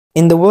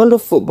In the world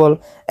of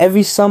football,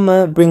 every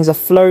summer brings a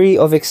flurry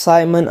of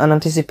excitement and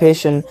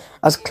anticipation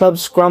as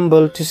clubs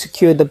scramble to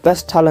secure the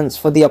best talents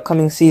for the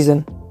upcoming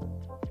season.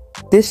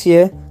 This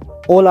year,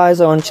 all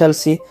eyes are on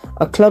Chelsea,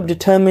 a club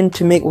determined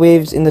to make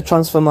waves in the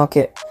transfer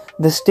market.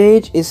 The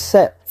stage is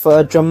set for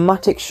a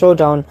dramatic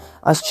showdown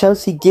as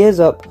Chelsea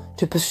gears up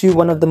to pursue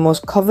one of the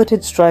most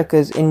coveted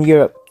strikers in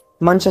Europe,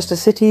 Manchester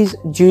City's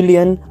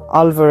Julian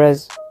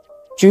Alvarez.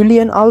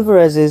 Julian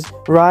Alvarez's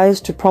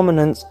rise to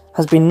prominence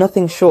has been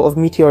nothing short of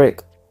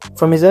meteoric.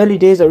 From his early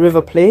days at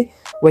River Plate,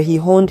 where he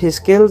honed his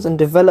skills and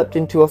developed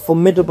into a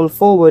formidable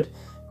forward,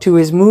 to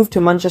his move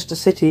to Manchester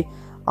City,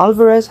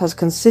 Alvarez has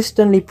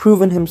consistently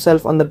proven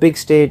himself on the big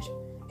stage.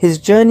 His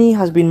journey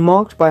has been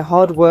marked by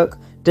hard work,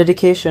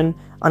 dedication,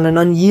 and an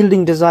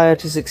unyielding desire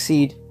to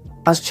succeed.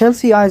 As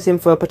Chelsea eyes him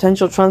for a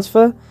potential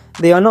transfer,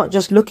 they are not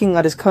just looking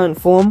at his current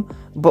form,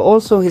 but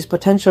also his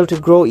potential to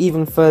grow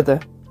even further.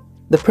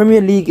 The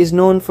Premier League is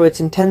known for its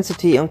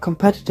intensity and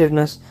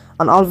competitiveness,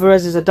 and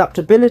Alvarez's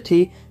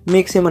adaptability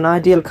makes him an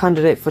ideal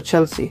candidate for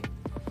Chelsea.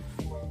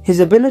 His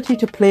ability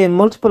to play in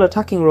multiple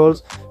attacking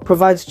roles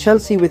provides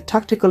Chelsea with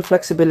tactical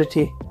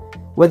flexibility.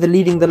 Whether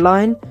leading the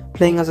line,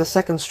 playing as a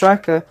second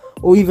striker,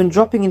 or even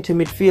dropping into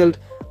midfield,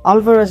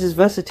 Alvarez's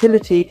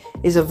versatility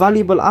is a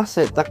valuable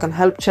asset that can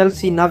help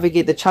Chelsea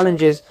navigate the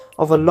challenges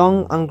of a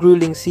long and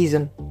grueling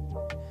season.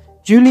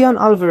 Julian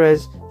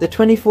Alvarez, the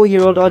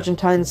 24-year-old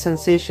Argentine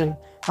sensation,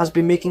 has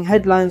been making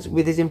headlines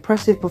with his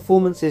impressive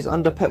performances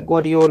under Pep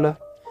Guardiola.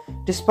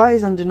 Despite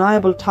his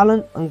undeniable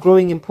talent and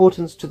growing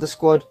importance to the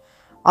squad,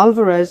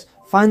 Alvarez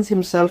finds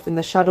himself in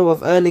the shadow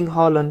of Erling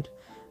Haaland,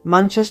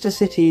 Manchester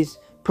City's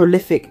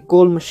prolific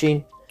goal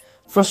machine.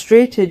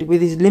 Frustrated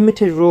with his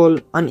limited role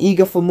and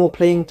eager for more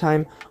playing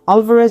time,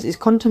 Alvarez is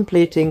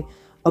contemplating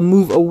a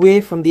move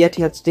away from the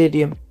Etihad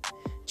Stadium.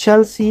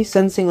 Chelsea,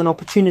 sensing an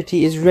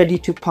opportunity, is ready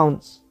to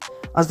pounce.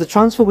 As the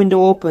transfer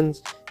window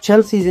opens,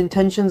 Chelsea's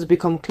intentions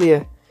become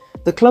clear.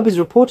 The club is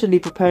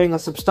reportedly preparing a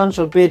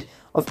substantial bid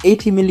of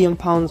 £80 million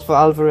for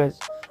Alvarez,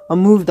 a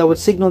move that would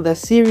signal their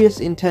serious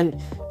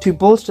intent to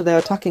bolster their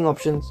attacking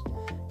options.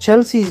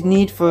 Chelsea's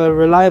need for a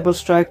reliable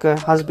striker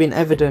has been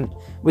evident,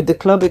 with the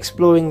club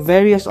exploring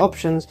various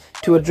options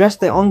to address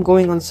their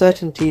ongoing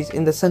uncertainties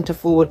in the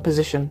centre-forward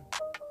position.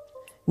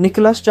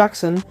 Nicholas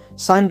Jackson,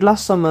 signed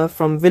last summer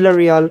from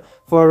Villarreal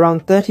for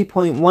around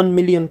 £30.1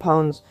 million,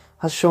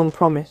 has shown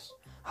promise.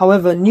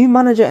 However, new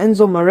manager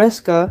Enzo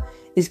Maresca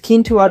is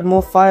keen to add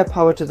more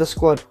firepower to the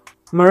squad.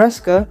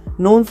 Maresca,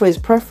 known for his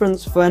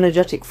preference for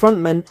energetic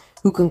frontmen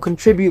who can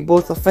contribute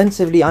both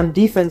offensively and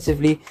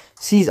defensively,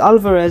 sees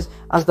Alvarez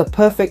as the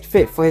perfect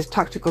fit for his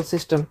tactical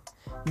system.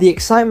 The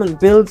excitement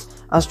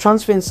builds as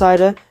transfer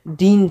insider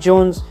Dean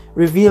Jones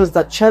reveals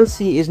that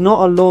Chelsea is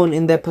not alone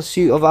in their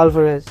pursuit of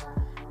Alvarez.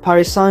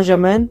 Paris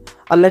Saint-Germain,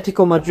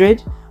 Atletico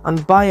Madrid, and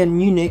Bayern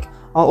Munich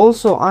are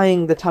also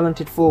eyeing the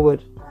talented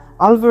forward.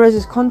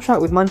 Alvarez's contract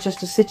with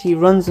Manchester City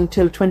runs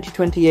until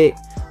 2028,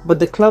 but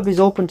the club is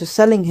open to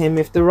selling him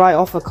if the right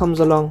offer comes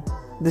along.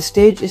 The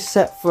stage is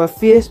set for a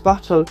fierce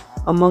battle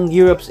among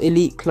Europe's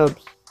elite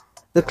clubs.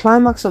 The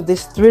climax of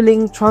this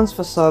thrilling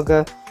transfer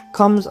saga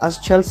comes as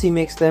Chelsea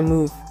makes their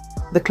move.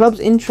 The club's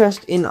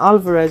interest in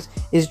Alvarez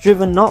is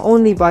driven not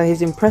only by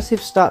his impressive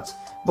stats,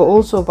 but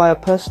also by a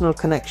personal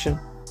connection.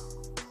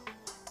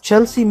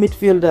 Chelsea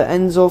midfielder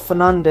Enzo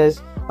Fernandez,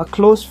 a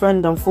close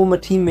friend and former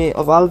teammate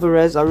of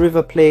Alvarez at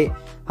River Plate,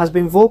 has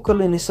been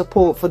vocal in his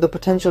support for the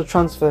potential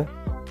transfer.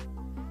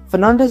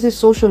 Fernandez's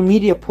social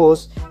media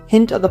posts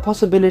hint at the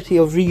possibility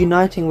of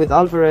reuniting with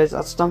Alvarez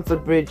at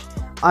Stamford Bridge,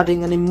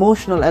 adding an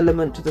emotional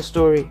element to the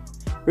story.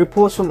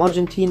 Reports from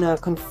Argentina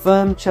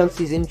confirm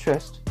Chelsea's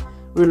interest.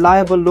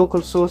 Reliable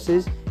local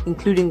sources,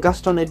 including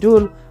Gaston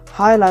Edul,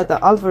 highlight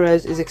that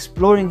Alvarez is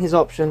exploring his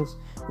options,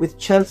 with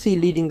Chelsea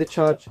leading the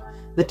charge.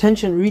 The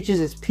tension reaches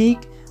its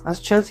peak as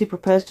Chelsea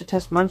prepares to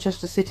test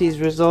Manchester City's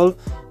resolve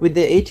with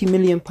their £80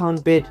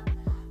 million bid.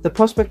 The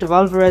prospect of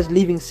Alvarez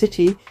leaving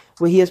City,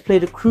 where he has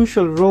played a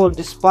crucial role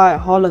despite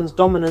Haaland's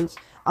dominance,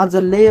 adds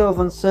a layer of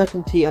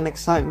uncertainty and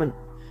excitement.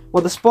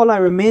 While the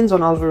spotlight remains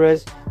on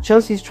Alvarez,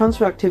 Chelsea's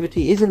transfer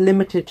activity isn't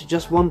limited to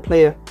just one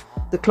player.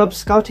 The club's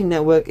scouting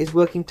network is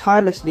working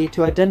tirelessly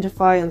to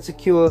identify and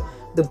secure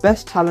the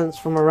best talents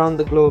from around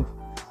the globe.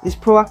 This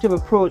proactive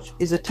approach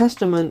is a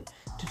testament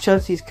to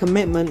Chelsea's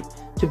commitment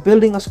to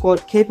building a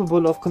squad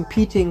capable of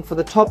competing for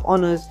the top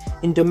honours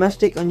in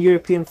domestic and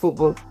European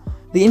football.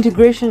 The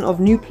integration of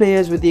new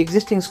players with the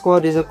existing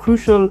squad is a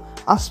crucial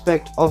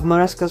aspect of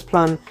Maresca's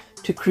plan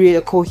to create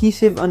a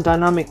cohesive and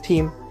dynamic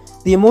team.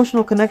 The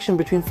emotional connection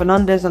between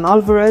Fernandez and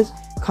Alvarez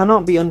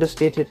cannot be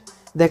understated.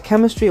 Their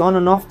chemistry on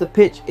and off the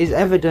pitch is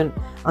evident,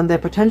 and their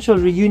potential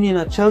reunion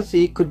at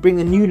Chelsea could bring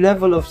a new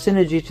level of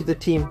synergy to the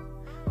team.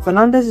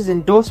 Fernandez's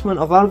endorsement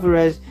of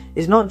Alvarez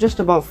is not just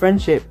about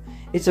friendship,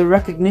 it's a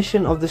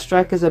recognition of the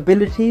striker's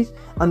abilities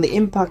and the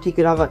impact he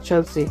could have at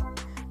Chelsea.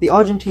 The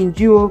Argentine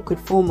duo could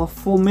form a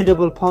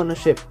formidable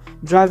partnership,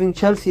 driving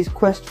Chelsea's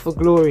quest for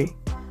glory.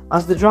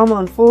 As the drama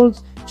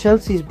unfolds,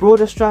 Chelsea's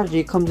broader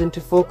strategy comes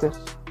into focus.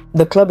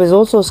 The club is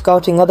also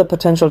scouting other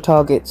potential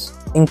targets.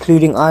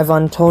 including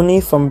Ivan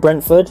Toney from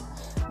Brentford,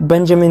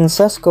 Benjamin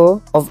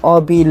Sesko of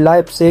RB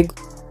Leipzig,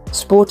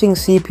 Sporting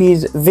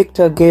CP's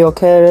Victor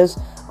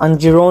Gyökeres, and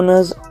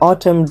Girona's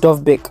Artem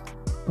Dovbyk.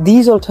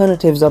 These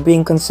alternatives are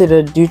being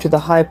considered due to the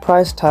high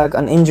price tag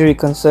and injury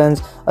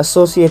concerns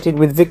associated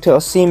with Victor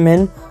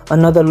Osimhen,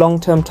 another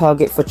long-term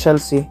target for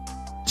Chelsea.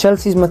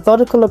 Chelsea's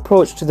methodical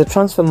approach to the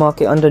transfer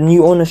market under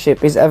new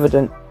ownership is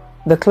evident.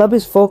 The club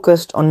is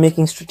focused on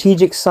making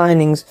strategic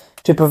signings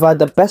to provide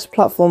the best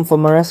platform for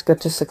Maresca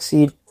to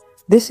succeed.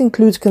 This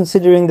includes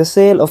considering the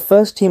sale of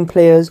first-team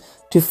players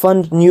to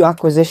fund new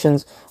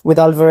acquisitions, with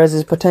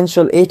Alvarez's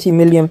potential £80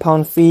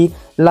 million fee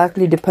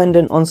likely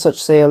dependent on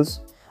such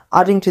sales.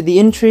 Adding to the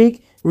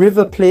intrigue,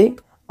 River Plate,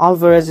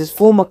 Alvarez's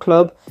former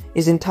club,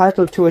 is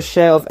entitled to a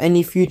share of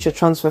any future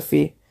transfer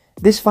fee.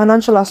 This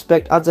financial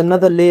aspect adds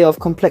another layer of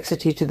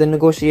complexity to the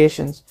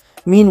negotiations.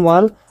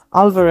 Meanwhile,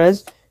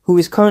 Alvarez, who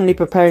is currently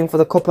preparing for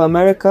the Copa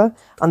America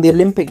and the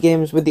Olympic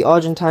Games with the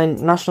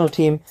Argentine national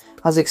team,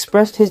 has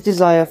expressed his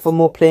desire for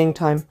more playing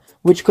time,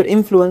 which could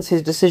influence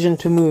his decision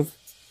to move.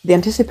 The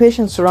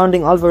anticipation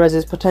surrounding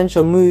Alvarez's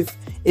potential move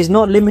is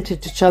not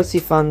limited to Chelsea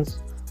fans.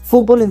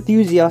 Football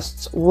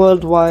enthusiasts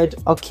worldwide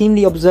are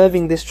keenly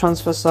observing this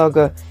transfer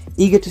saga,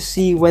 eager to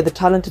see where the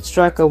talented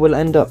striker will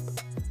end up.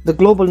 The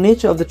global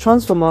nature of the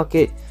transfer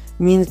market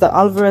means that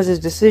Alvarez's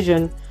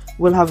decision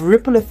will have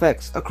ripple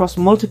effects across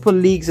multiple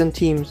leagues and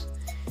teams.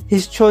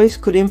 His choice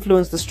could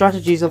influence the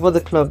strategies of other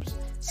clubs,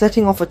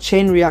 setting off a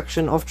chain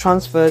reaction of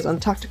transfers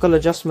and tactical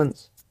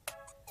adjustments.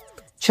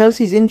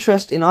 Chelsea's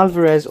interest in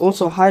Alvarez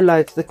also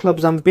highlights the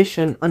club's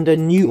ambition under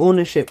new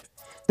ownership.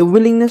 The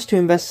willingness to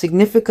invest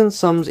significant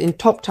sums in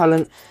top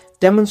talent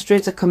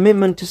demonstrates a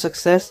commitment to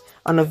success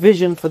and a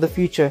vision for the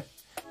future.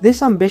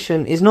 This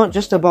ambition is not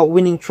just about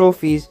winning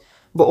trophies,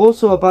 but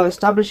also about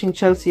establishing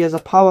Chelsea as a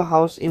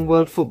powerhouse in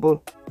world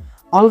football.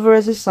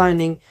 Alvarez's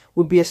signing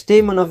would be a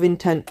statement of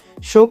intent,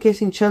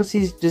 showcasing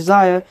Chelsea's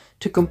desire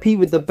to compete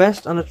with the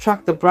best and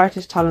attract the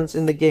brightest talents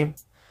in the game.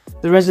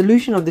 The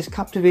resolution of this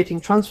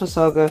captivating transfer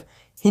saga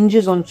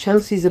hinges on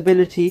Chelsea's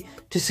ability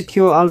to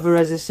secure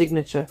Alvarez's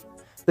signature.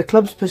 The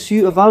club's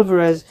pursuit of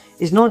Alvarez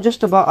is not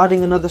just about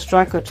adding another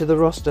striker to the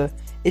roster,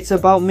 it's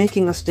about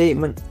making a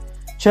statement.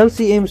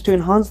 Chelsea aims to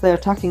enhance their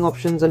attacking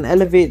options and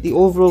elevate the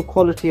overall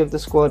quality of the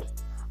squad.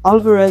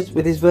 Alvarez,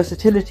 with his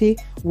versatility,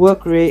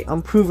 work rate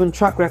and proven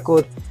track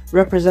record,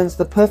 represents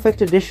the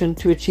perfect addition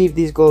to achieve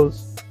these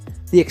goals.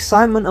 The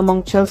excitement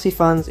among Chelsea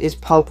fans is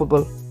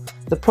palpable.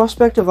 The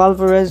prospect of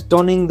Alvarez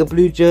donning the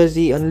blue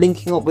jersey and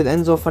linking up with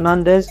Enzo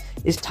Fernandez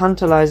is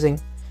tantalizing.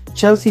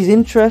 Chelsea's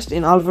interest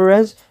in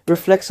Alvarez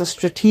reflects a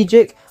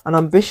strategic and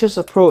ambitious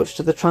approach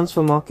to the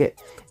transfer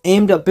market,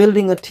 aimed at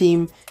building a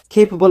team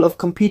capable of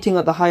competing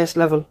at the highest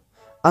level.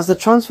 As the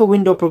transfer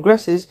window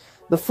progresses,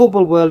 the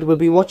football world will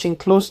be watching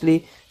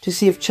closely to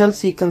see if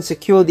Chelsea can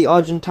secure the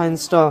Argentine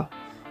star.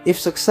 If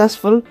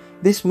successful,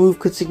 this move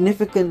could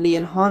significantly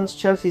enhance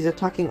Chelsea's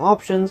attacking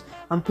options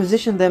and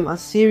position them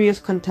as serious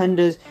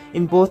contenders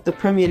in both the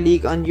Premier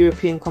League and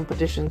European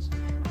competitions.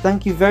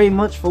 Thank you very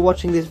much for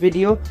watching this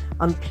video,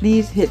 and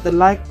please hit the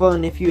like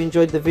button if you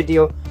enjoyed the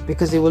video,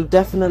 because it will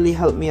definitely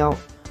help me out.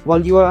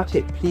 While you are at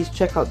it, please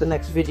check out the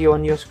next video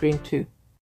on your screen too.